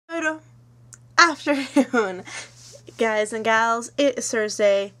afternoon, guys and gals. It is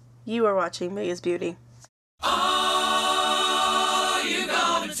Thursday. You are watching Mega's Beauty. Oh, you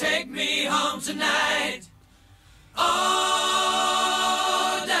gonna take me home tonight?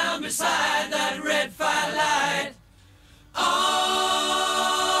 Oh, down beside that red firelight.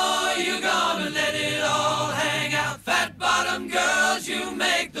 Oh, you gonna let it all hang out? Fat bottom girls, you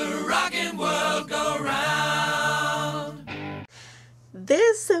make the rockin' world go round.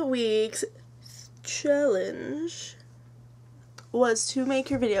 This week's challenge was to make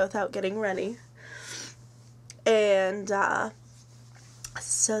your video without getting ready. And,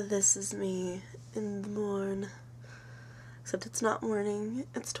 so this is me in the morning. Except it's not morning,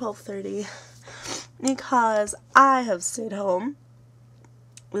 it's 12:30. Because I have stayed home.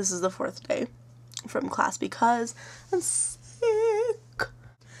 This is the 4th day from class because I'm sick.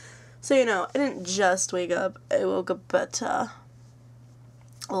 So, you know, I didn't just wake up. I woke up at,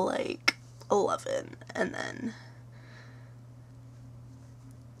 like 11, and then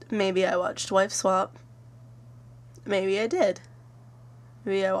maybe I watched Wife Swap. Maybe I did.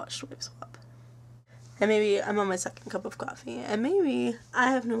 Maybe I watched Wife Swap. And maybe I'm on my second cup of coffee. And maybe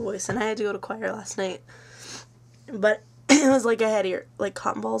I have no voice and I had to go to choir last night. But it was like I had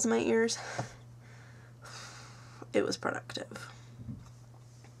cotton balls in my ears. It was productive.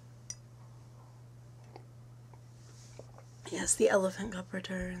 Yes, the elephant cup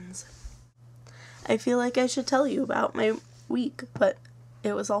returns. I feel like I should tell you about my week, but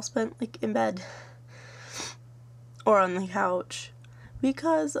it was all spent in bed or on the couch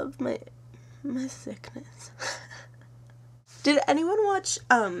because of my sickness. Did anyone watch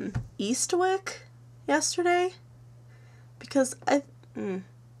Eastwick yesterday? Because tell me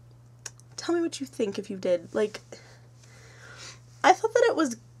what you think if you did. I thought that it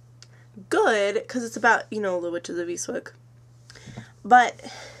was good because it's about, the witches of Eastwick. But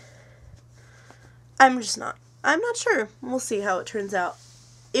I'm not sure. We'll see how it turns out.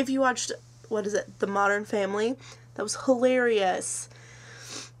 If you watched, The Modern Family, that was hilarious.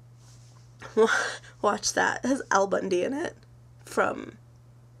 Watch that. It has Al Bundy in it from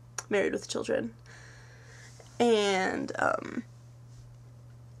Married with Children. And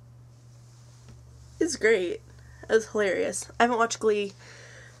it's great. It was hilarious. I haven't watched Glee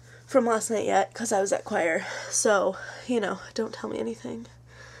from last night yet because I was at choir. So, don't tell me anything.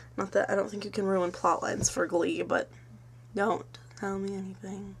 Not that I don't think you can ruin plot lines for Glee, but don't tell me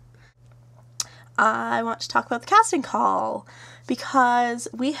anything. I want to talk about the casting call because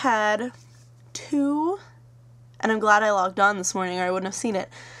we had 2, and I'm glad I logged on this morning or I wouldn't have seen it,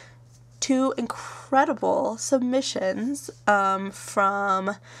 2 incredible submissions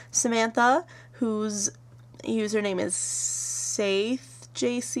from Samantha, whose username is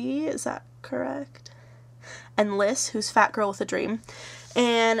SaithJC, is that correct? And Liz, who's Fat Girl with a Dream.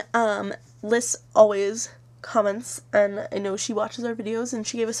 And Liz always comments, and I know she watches our videos, and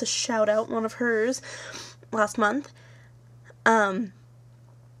she gave us a shout out in one of hers last month. And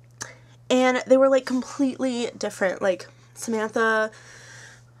they were completely different. Samantha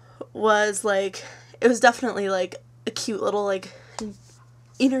was it was definitely a cute little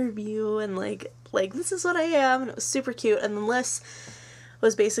interview and this is what I am, and it was super cute. And then Liz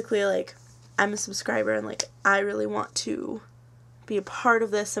was basically I'm a subscriber and I really want to be a part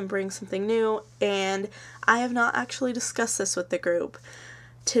of this and bring something new, and I have not actually discussed this with the group.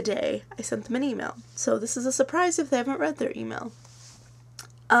 Today I sent them an email, so this is a surprise if they haven't read their email.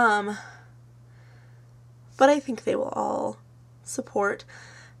 But I think they will all support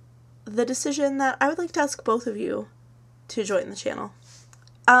the decision that I would like to ask both of you to join the channel.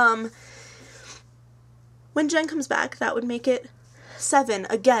 When Jen comes back, that would make it 7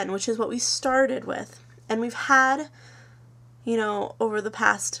 again, which is what we started with. And we've had, over the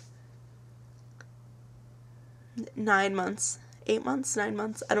past 9 months, 8 months, 9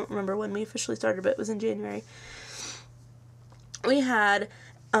 months, I don't remember when we officially started, but it was in January. We've had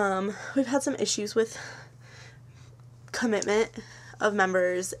some issues with commitment of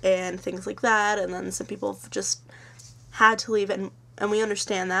members and things like that, and then some people have just had to leave, and we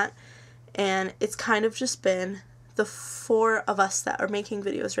understand that. And it's kind of just been the 4 of us that are making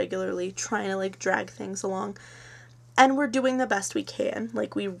videos regularly, trying to drag things along, and we're doing the best we can.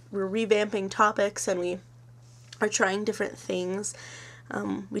 We're revamping topics, and we are trying different things.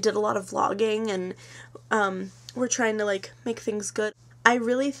 We did a lot of vlogging, and we're trying to make things good. I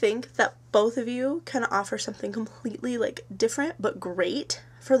really think that both of you can offer something completely different but great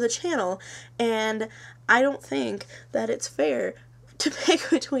for the channel, and I don't think that it's fair to pick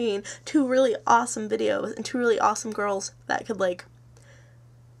between 2 really awesome videos and 2 really awesome girls that could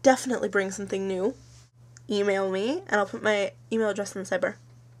definitely bring something new. Email me and I'll put my email address in the sidebar.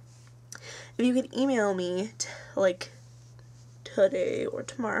 if you could email me, like, today or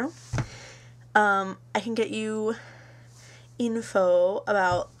tomorrow, I can get you info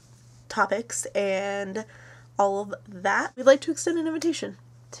about topics and all of that. We'd like to extend an invitation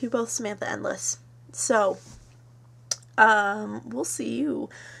to both Samantha and Liz. So, we'll see you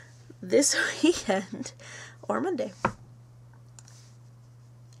this weekend or Monday.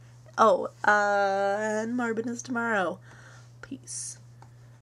 Oh, and Marvin is tomorrow. Peace.